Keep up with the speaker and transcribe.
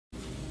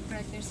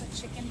like there's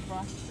a chicken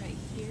broth right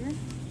here,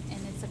 and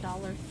it's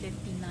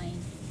 $1.59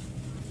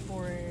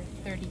 for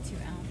 32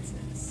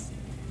 ounces.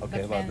 Okay, But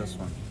about then- this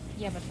one.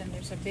 Yeah, but then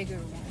there's a bigger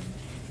one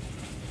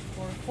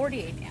for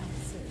 48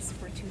 ounces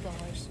for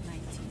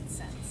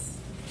 $2.19.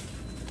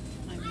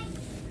 I mean,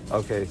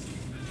 Okay,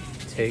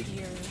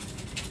 here,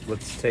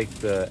 let's take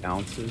the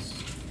ounces.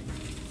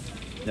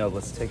 No,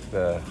 let's take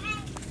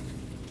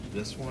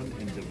this one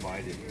and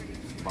divide it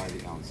by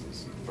the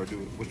ounces. Or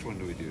which one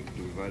do we do?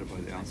 Do we divide it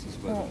by the ounces?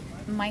 well,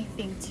 my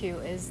thing too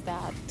is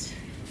that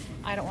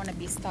I don't want to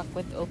be stuck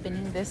with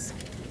opening this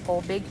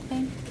whole big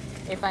thing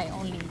if I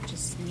only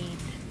just need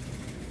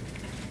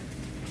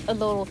a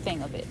little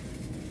thing of it.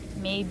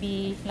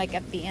 Maybe like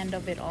at the end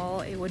of it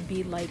all, it would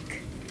be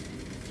like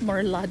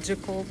more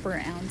logical per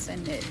ounce,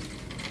 and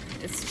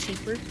it's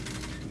cheaper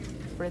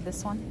for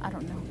this one. I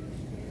don't know.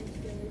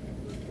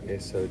 Okay,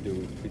 so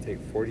we take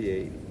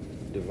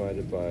 48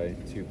 divided by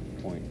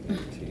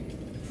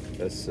 2.19.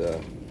 That's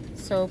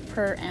So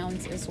per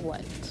ounce is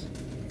what?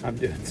 I'm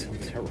doing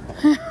something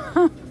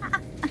wrong.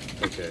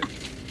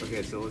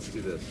 Okay, so let's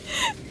do this.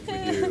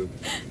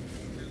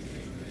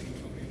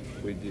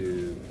 We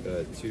do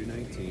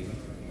 219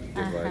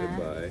 divided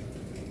by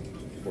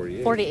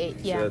 48. 48,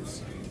 yeah.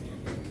 So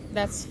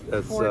That's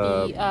that's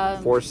 40.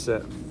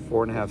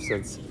 4.5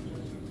 cents.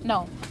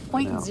 No,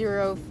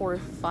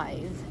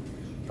 0.045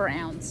 per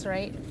ounce,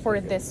 right? For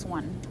this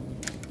one.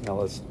 Now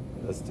let's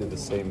do the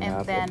same And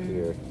math then up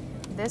here.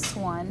 this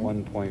one.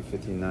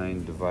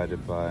 1.59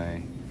 divided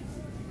by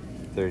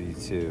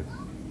 32.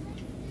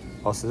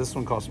 Also, this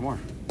one costs more,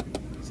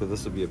 so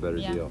this would be a better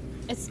deal.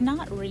 It's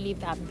not really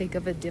that big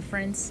of a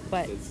difference,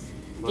 but It's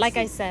like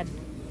I said,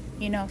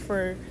 you know,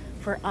 for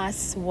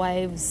us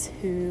wives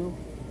who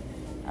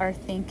are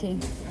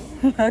thinking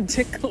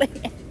logically.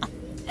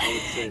 I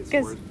would say it's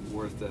 'Cause-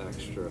 worth the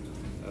extra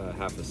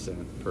half a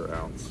cent per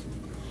ounce.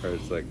 Or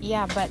it's like,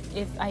 Yeah, but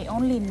if I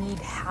only need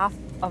half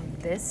of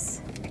this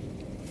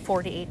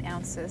 48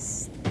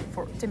 ounces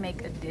to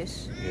make a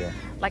dish, yeah,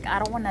 like I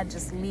don't want to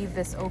just leave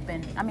this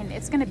open. I mean,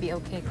 it's gonna be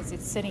okay because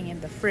it's sitting in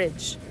the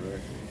fridge. right.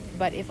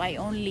 But if I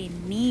only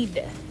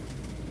need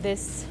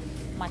this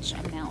much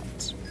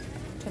amount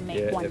to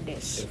make one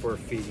dish. If we're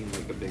feeding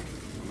like a big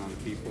amount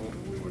of people,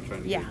 we're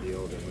trying to get a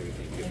deal, then we would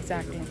think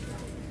Exactly.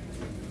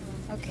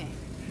 Okay.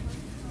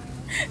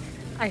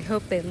 I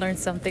hope they learned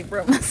something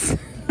from us.